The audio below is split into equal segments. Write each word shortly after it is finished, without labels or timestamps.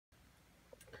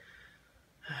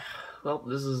Well,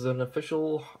 this is an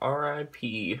official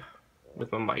RIP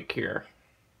with my mic here.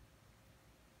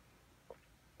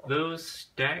 Those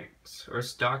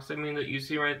stocks, I mean, that you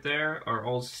see right there are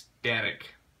all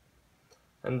static.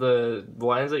 And the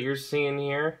lines that you're seeing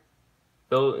here,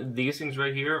 though, these things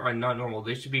right here are not normal.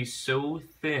 They should be so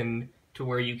thin to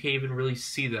where you can't even really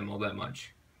see them all that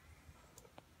much.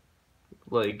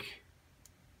 Like,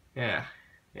 yeah,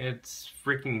 it's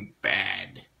freaking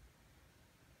bad.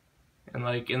 And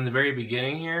like in the very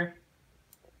beginning here,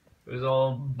 it was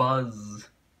all buzz.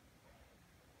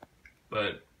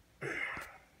 But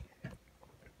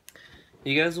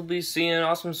you guys will be seeing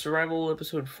Awesome Survival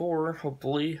episode 4,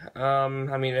 hopefully. I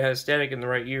mean, it has static in the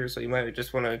right ear, so you might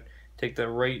just want to take the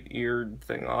right ear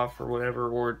thing off or whatever,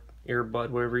 or earbud,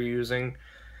 whatever you're using.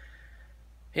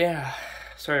 Yeah,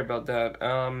 sorry about that.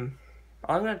 I'm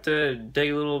gonna have to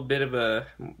take a little bit of a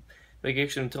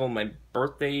vacation until my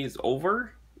birthday is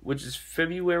over, which is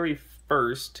February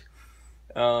 1st.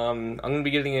 I'm gonna be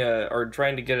getting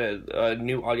trying to get a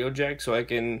new audio jack so I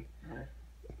can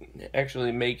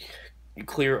actually make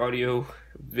clear audio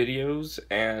videos,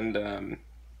 and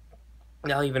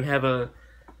I'll even have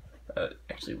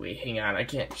actually wait, hang on, I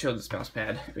can't show this mouse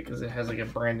pad because it has like a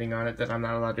branding on it that I'm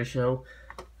not allowed to show.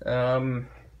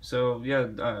 So yeah,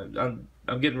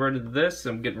 I'm getting rid of this.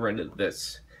 I'm getting rid of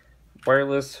this.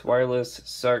 Wireless,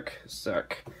 suck.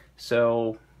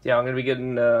 So yeah, I'm gonna be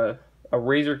getting a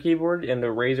Razer keyboard and a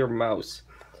Razer mouse.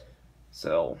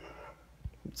 So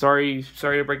sorry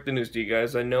to break the news to you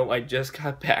guys. I know I just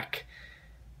got back,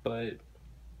 but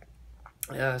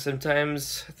yeah,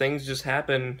 sometimes things just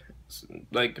happen,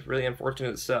 like really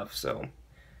unfortunate stuff. So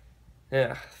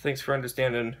yeah, thanks for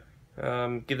understanding.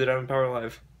 Give it on Power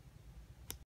Live.